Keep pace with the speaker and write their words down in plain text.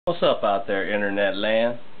What's up out there, internet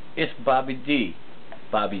land? It's Bobby D.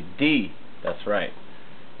 Bobby D, that's right.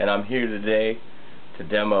 And I'm here today to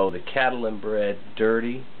demo the Catalinbread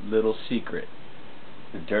Dirty Little Secret.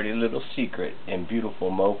 The Dirty Little Secret in beautiful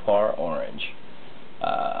Mopar orange.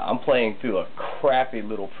 I'm playing through a crappy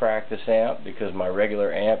little practice amp because my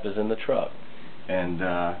regular amp is in the truck. And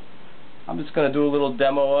I'm just going to do a little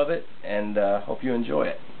demo of it and hope you enjoy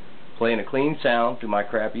it. Playing a clean sound through my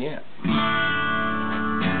crappy amp.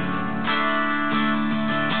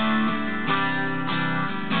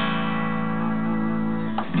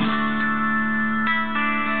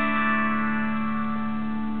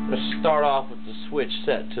 Let's start off with the switch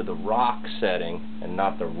set to the rock setting and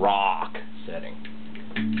not the rock setting.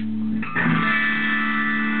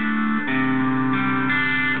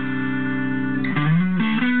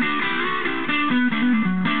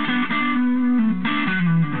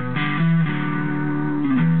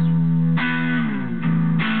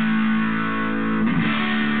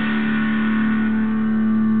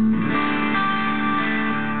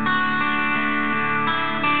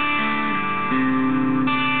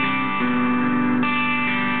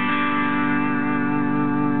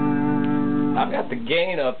 I've got the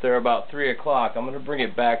gain up there about 3 o'clock. I'm going to bring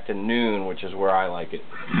it back to noon, which is where I like it.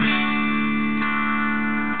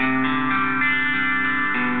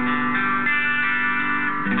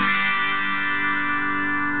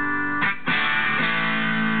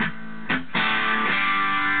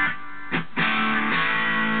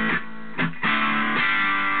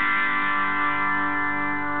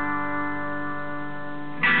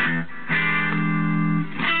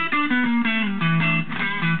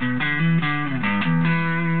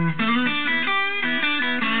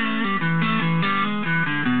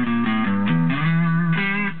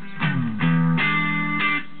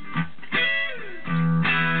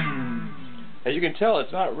 As you can tell,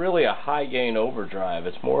 it's not really a high gain overdrive,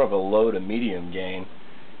 it's more of a low to medium gain.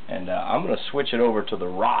 And I'm going to switch it over to the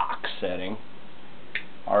rock setting,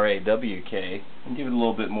 R-A-W-K, and give it a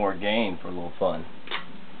little bit more gain for a little fun.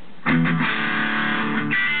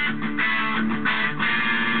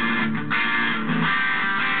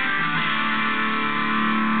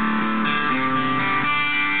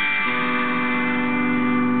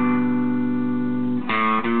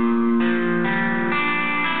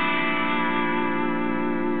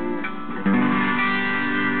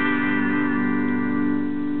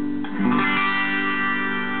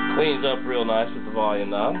 Cleans up real nice with the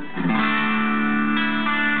volume knob.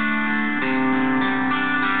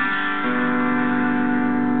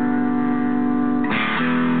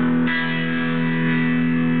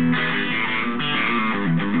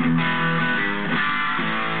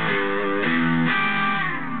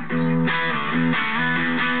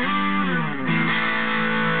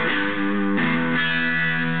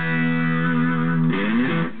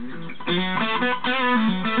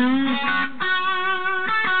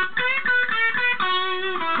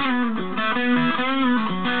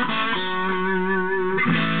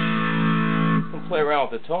 Play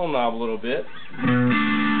around with the tone knob a little bit.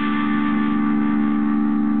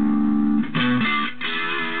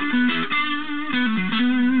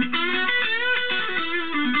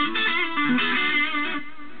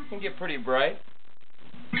 Can get pretty bright.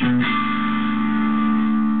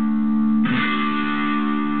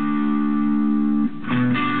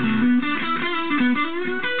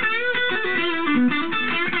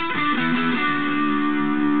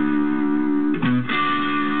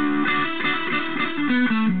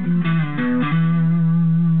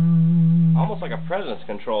 Almost like a presence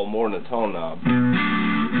control more than a tone knob.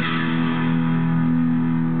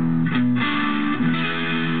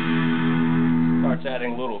 Starts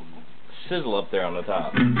adding a little sizzle up there on the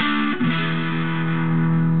top.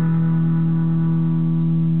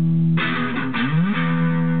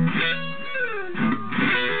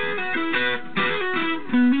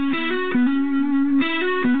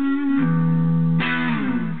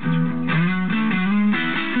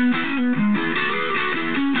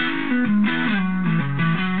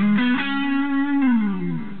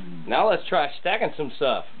 Now let's try stacking some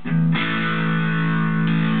stuff.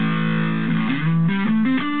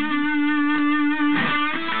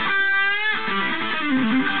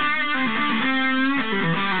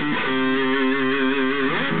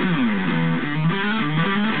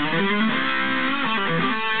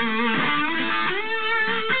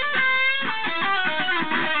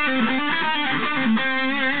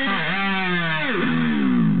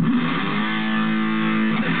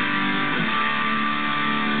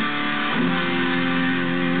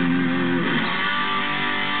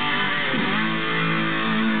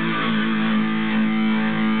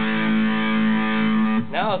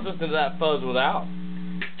 Now let's listen to that fuzz without.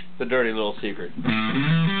 the Dirty Little Secret.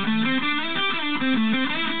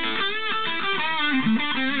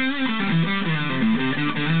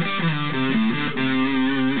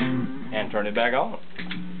 And turn it back on.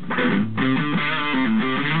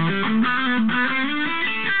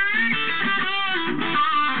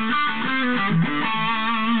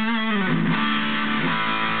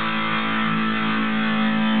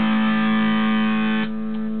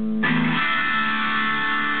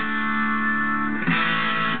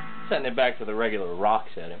 Setting it back to the regular rock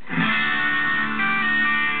setting.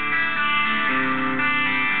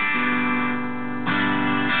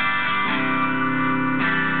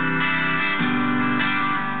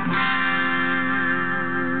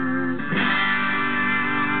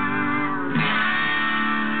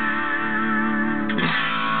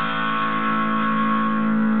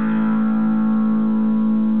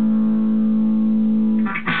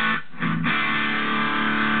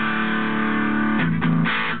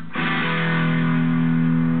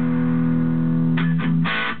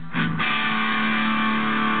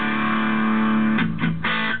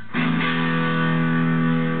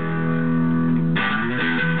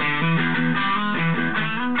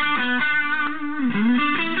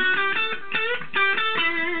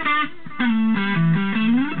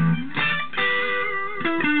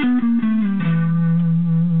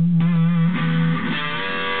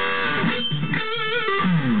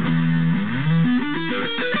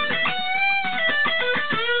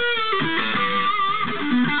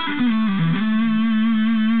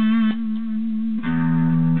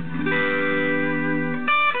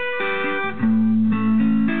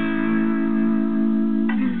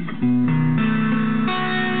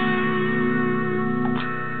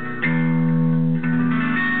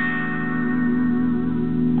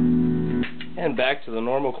 And back to the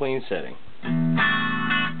normal clean setting.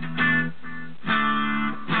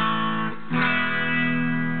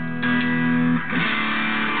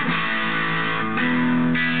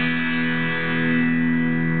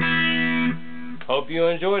 Hope you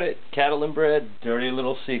enjoyed it. Catalinbread Dirty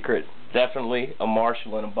Little Secret. Definitely a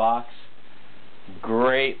Marshall in a box.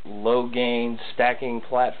 Great low gain stacking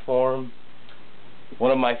platform.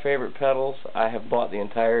 One of my favorite pedals I have bought the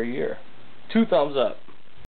entire year. 2 thumbs up.